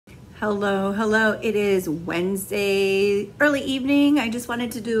Hello. It is Wednesday, early evening. I just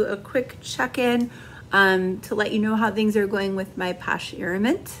wanted to do a quick check-in to let you know how things are going with my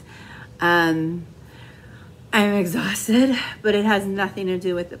Poshiriment. I'm exhausted, but it has nothing to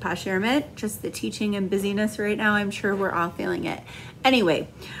do with the Poshiriment, just the teaching and busyness right now. I'm sure we're all feeling it. Anyway,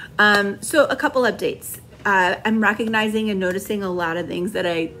 so a couple updates. I'm recognizing and noticing a lot of things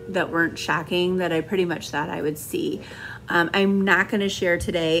that weren't shocking that I pretty much thought I would see. I'm not going to share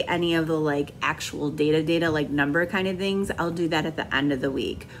today any of the actual data like number kind of things. I'll do that at the end of the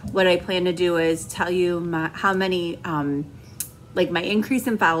week. What I plan to do is tell you how many my increase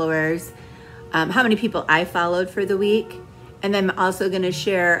in followers, how many people I followed for the week, and then I'm also going to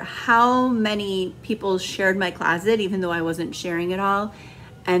share how many people shared my closet even though I wasn't sharing it all,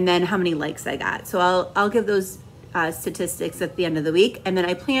 and then how many likes I got. So I'll give those statistics at the end of the week, and then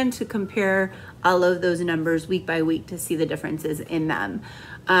I plan to compare all of those numbers week by week to see the differences in them.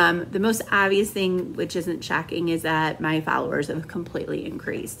 The most obvious thing, which isn't shocking, is that my followers have completely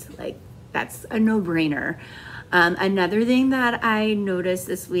increased. That's a no-brainer. Another thing that I noticed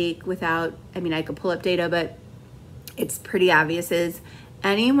this week I could pull up data, but it's pretty obvious, is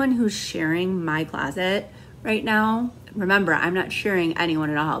anyone who's sharing my closet right now, remember, I'm not sharing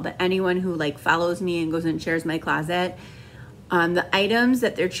anyone at all, but anyone who follows me and goes and shares my closet, the items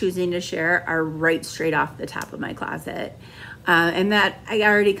that they're choosing to share are right straight off the top of my closet. And that I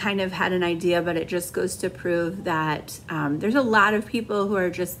already kind of had an idea, but it just goes to prove that there's a lot of people who are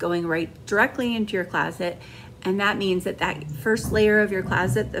just going right directly into your closet. And that means that first layer of your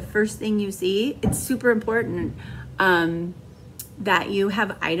closet, the first thing you see, it's super important that you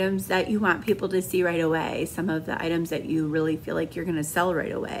have items that you want people to see right away. Some of the items that you really feel like you're gonna sell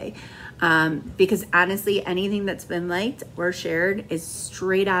right away. Because honestly, anything that's been liked or shared is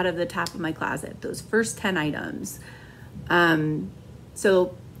straight out of the top of my closet, those first 10 items.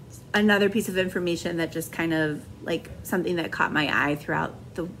 So another piece of information that just kind of something that caught my eye throughout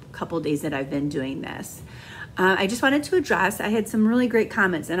the couple days that I've been doing this. I just wanted to address, I had some really great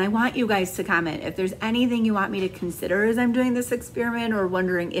comments, and I want you guys to comment. If there's anything you want me to consider as I'm doing this experiment or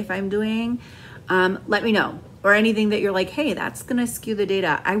wondering if I'm doing, let me know. Or anything that you're like, hey, that's gonna skew the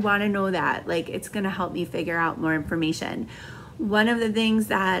data. I wanna know that. It's gonna help me figure out more information. One of the things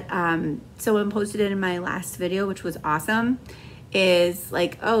that someone posted in my last video, which was awesome, is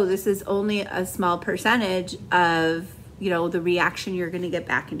oh, this is only a small percentage of the reaction you're gonna get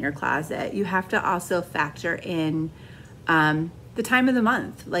back in your closet. You have to also factor in the time of the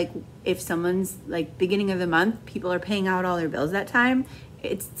month. If someone's beginning of the month, people are paying out all their bills that time,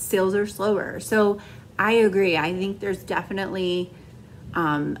 sales are slower. So I agree. I think there's definitely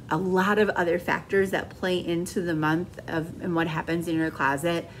a lot of other factors that play into the month and what happens in your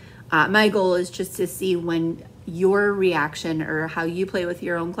closet. My goal is just to see when your reaction or how you play with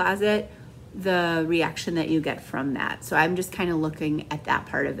your own closet, the reaction that you get from that. So I'm just kind of looking at that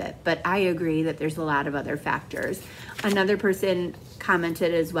part of it. But I agree that there's a lot of other factors. Another person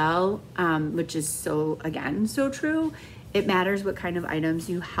commented as well, which is so true. It matters what kind of items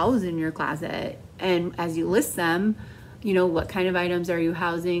you house in your closet. And as you list them, what kind of items are you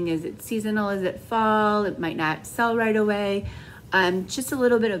housing? Is it seasonal? Is it fall? It might not sell right away. Just a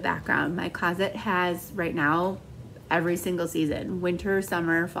little bit of background. My closet has right now every single season, winter,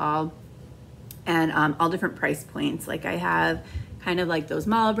 summer, fall, and all different price points. I have kind of those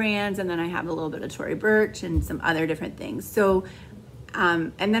mall brands, and then I have a little bit of Tory Burch and some other different things. So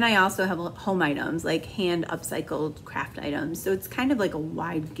and then I also have home items, hand upcycled craft items. So it's kind of a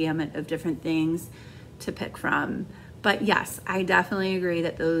wide gamut of different things to pick from. But yes, I definitely agree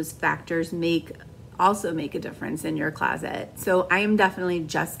that those factors also make a difference in your closet. So I am definitely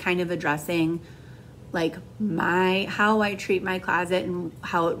just kind of addressing how I treat my closet and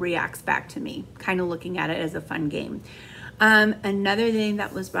how it reacts back to me, kind of looking at it as a fun game. Another thing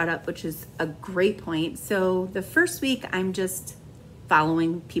that was brought up, which is a great point. So the first week I'm just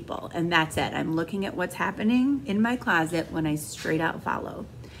following people, and that's it. I'm looking at what's happening in my closet when I straight out follow.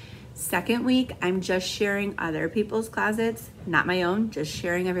 Second week, I'm just sharing other people's closets, not my own, just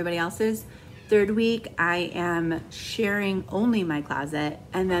sharing everybody else's. Third week, I am sharing only my closet.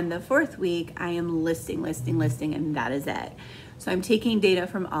 And then the fourth week, I am listing, and that is it. So I'm taking data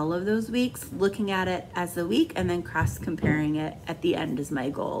from all of those weeks, looking at it as a week, and then cross-comparing it at the end is my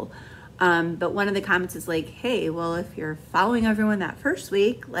goal. But one of the comments is hey, well, if you're following everyone that first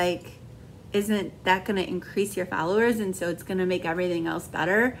week, isn't that gonna increase your followers? And so it's gonna make everything else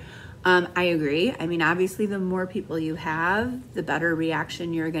better. I agree. I mean, obviously the more people you have, the better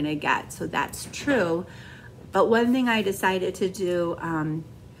reaction you're gonna get. So that's true. But one thing I decided to do,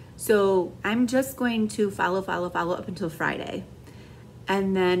 so I'm just going to follow up until Friday.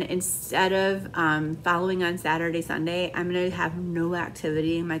 And then instead of following on Saturday, Sunday, I'm going to have no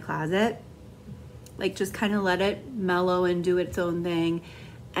activity in my closet. Like just kind of let it mellow and do its own thing.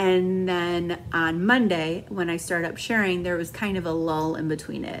 And then on Monday, when I start up sharing, there was kind of a lull in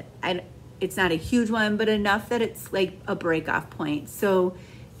between it. It's not a huge one, but enough that it's like a break off point. So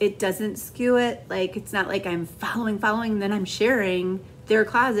it doesn't skew it. Like it's not like I'm following, then I'm sharing their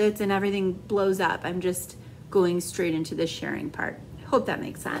closets and everything blows up. I'm just going straight into the sharing part. Hope that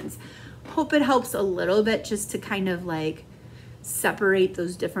makes sense. Hope it helps a little bit just to kind of like separate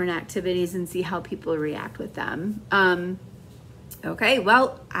those different activities and see how people react with them. Okay,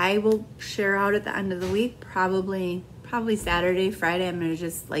 well, I will share out at the end of the week, probably Saturday, Friday. I'm gonna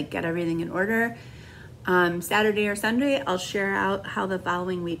just like get everything in order. Saturday or Sunday, I'll share out how the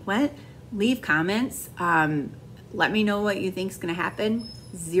following week went. Leave comments. Let me know what you think is gonna happen.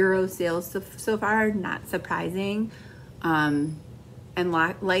 0 sales so far, not surprising. And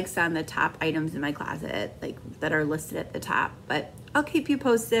likes on the top items in my closet, like that are listed at the top. But I'll keep you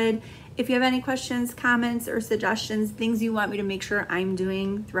posted. If you have any questions, comments, or suggestions, things you want me to make sure I'm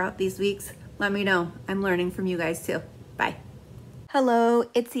doing throughout these weeks, let me know. I'm learning from you guys too. Bye. Hello,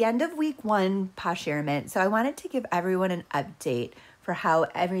 it's the end of week 1 Poshiriment, so I wanted to give everyone an update for how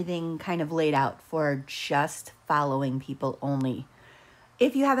everything kind of laid out for just following people only.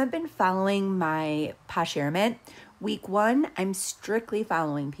 If you haven't been following my Poshiriment, week 1, I'm strictly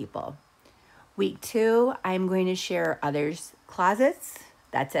following people. Week 2, I'm going to share others' closets.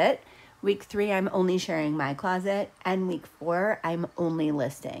 That's it. Week 3, I'm only sharing my closet. And week 4, I'm only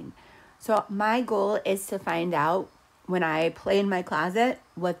listing. So my goal is to find out when I play in my closet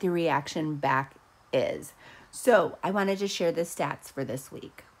what the reaction back is. So I wanted to share the stats for this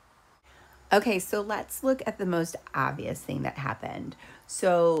week. Okay, so let's look at the most obvious thing that happened.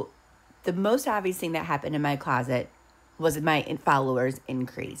 So the most obvious thing that happened in my closet was my followers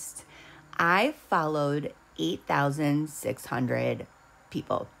increased. I followed 8,600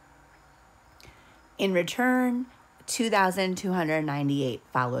 people. In return, 2,298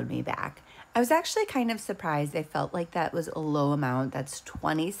 followed me back. I was actually kind of surprised. I felt like that was a low amount. That's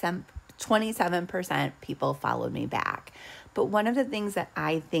 27% people followed me back. But one of the things that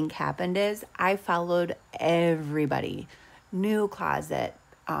I think happened is I followed everybody. New closet.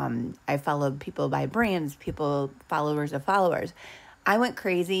 I followed people by brands, followers of followers. I went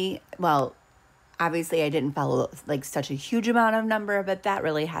crazy. Well, obviously I didn't follow like such a huge amount of number, but that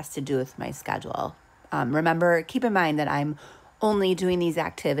really has to do with my schedule. Remember, keep in mind that I'm only doing these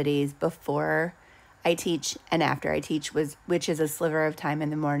activities before I teach and after I teach, which is a sliver of time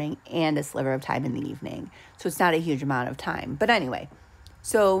in the morning and a sliver of time in the evening. So it's not a huge amount of time. But anyway,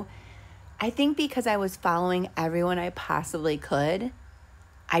 so I think because I was following everyone I possibly could,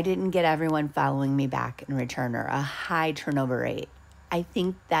 I didn't get everyone following me back in return or a high turnover rate. I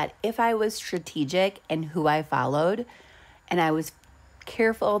think that if I was strategic in who I followed and I was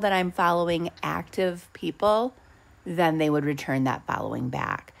careful that I'm following active people, then they would return that following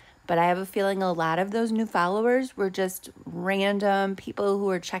back. But I have a feeling a lot of those new followers were just random people who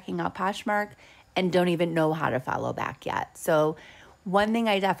are checking out Poshmark and don't even know how to follow back yet. So one thing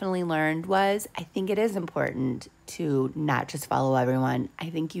I definitely learned was I think it is important to not just follow everyone.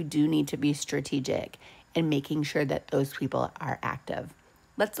 I think you do need to be strategic in making sure that those people are active.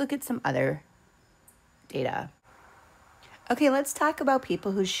 Let's look at some other data. Okay, let's talk about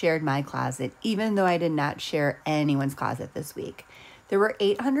people who shared my closet, even though I did not share anyone's closet this week. There were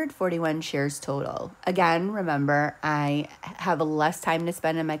 841 shares total. Again, remember, I have less time to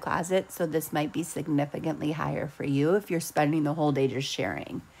spend in my closet, so this might be significantly higher for you if you're spending the whole day just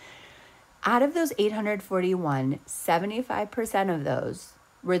sharing. Out of those 841, 75% of those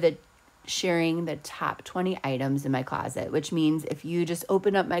were sharing the top 20 items in my closet, which means if you just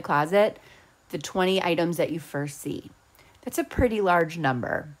open up my closet, the 20 items that you first see. That's a pretty large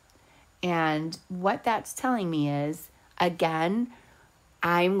number. And what that's telling me is, again,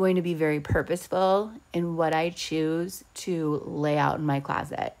 I'm going to be very purposeful in what I choose to lay out in my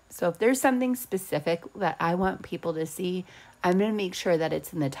closet. So if there's something specific that I want people to see, I'm going to make sure that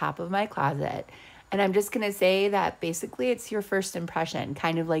it's in the top of my closet. And I'm just going to say that basically it's your first impression,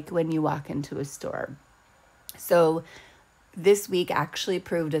 kind of like when you walk into a store. So this week actually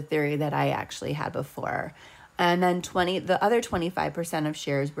proved a theory that I actually had before. And then the other 25% of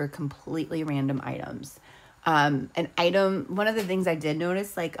shares were completely random items. One of the things I did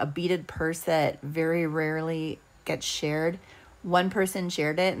notice, like a beaded purse that very rarely gets shared. One person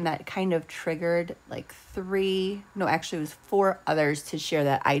shared it and that kind of triggered like 4 others to share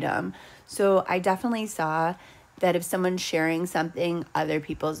that item. So I definitely saw that if someone's sharing something, other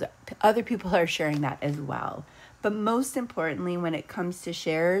people are sharing that as well. But most importantly, when it comes to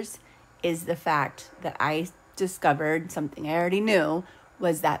shares, is the fact that I discovered something I already knew,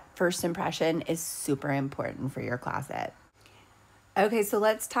 was that first impression is super important for your closet. Okay, so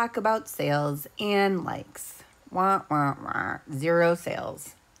let's talk about sales and likes. Wah, wah, wah. 0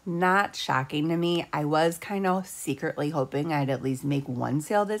 sales. Not shocking to me. I was kind of secretly hoping I'd at least make 1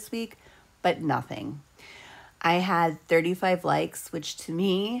 sale this week, but nothing. I had 35 likes, which to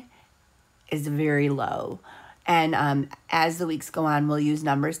me is very low. And as the weeks go on, we'll use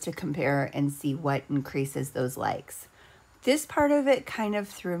numbers to compare and see what increases those likes. This part of it kind of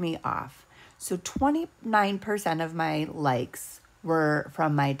threw me off. So 29% of my likes were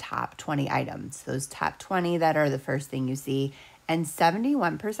from my top 20 items, those top 20 that are the first thing you see, and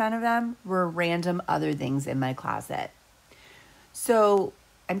 71% of them were random other things in my closet. So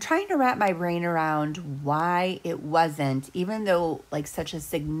I'm trying to wrap my brain around why it wasn't, even though like such a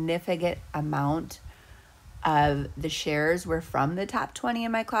significant amount of the shares were from the top 20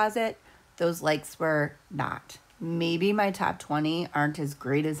 in my closet, those likes were not. Maybe my top 20 aren't as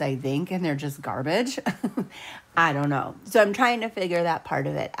great as I think and they're just garbage. I don't know. So I'm trying to figure that part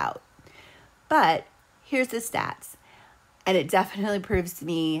of it out. But here's the stats. And it definitely proves to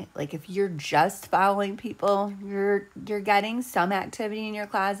me, like, if you're just following people, you're getting some activity in your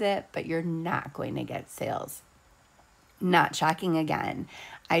closet, but you're not going to get sales. Not shocking again.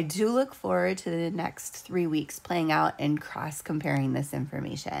 I do look forward to the next 3 weeks playing out and cross-comparing this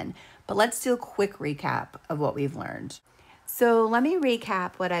information. But let's do a quick recap of what we've learned. So let me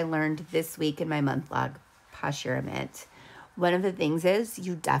recap what I learned this week in my month log, Poshiriment. One of the things is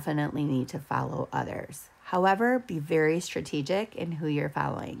you definitely need to follow others. However, be very strategic in who you're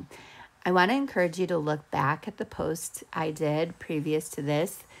following. I want to encourage you to look back at the post I did previous to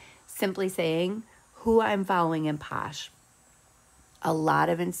this, simply saying who I'm following in Posh. A lot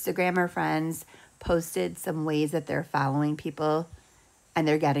of Instagrammer friends posted some ways that they're following people and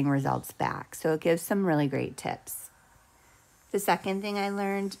they're getting results back. So it gives some really great tips. The second thing I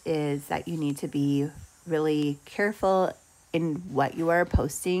learned is that you need to be really careful in what you are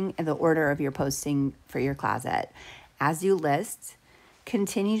posting and the order of your posting for your closet. As you list,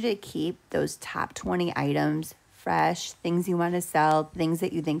 continue to keep those top 20 items fresh, things you want to sell, things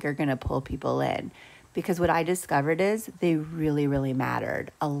that you think are going to pull people in. Because what I discovered is they really, really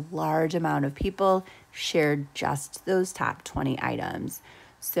mattered. A large amount of people shared just those top 20 items.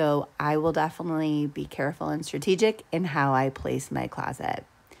 So I will definitely be careful and strategic in how I place my closet.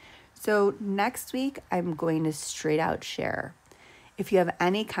 So next week, I'm going to straight out share. If you have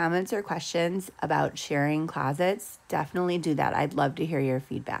any comments or questions about sharing closets, definitely do that. I'd love to hear your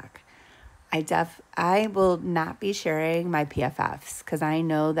feedback. I will not be sharing my PFFs because I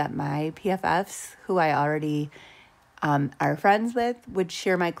know that my PFFs, who I already are friends with, would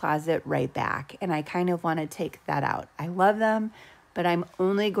share my closet right back. And I kind of want to take that out. I love them, but I'm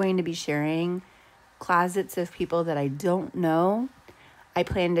only going to be sharing closets of people that I don't know. I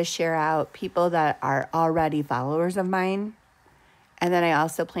plan to share out people that are already followers of mine. And then I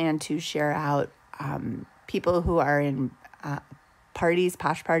also plan to share out people who are in parties,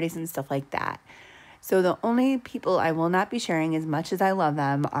 posh parties and stuff like that. So the only people I will not be sharing, as much as I love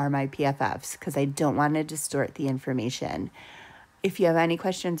them, are my PFFs because I don't want to distort the information. If you have any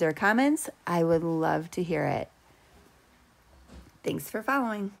questions or comments, I would love to hear it. Thanks for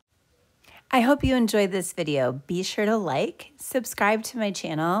following. I hope you enjoyed this video. Be sure to like, subscribe to my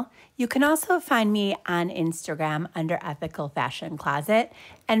channel. You can also find me on Instagram under Ethical Fashion Closet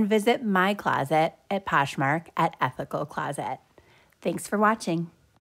and visit my closet at Poshmark at Ethicalcloset. Thanks for watching.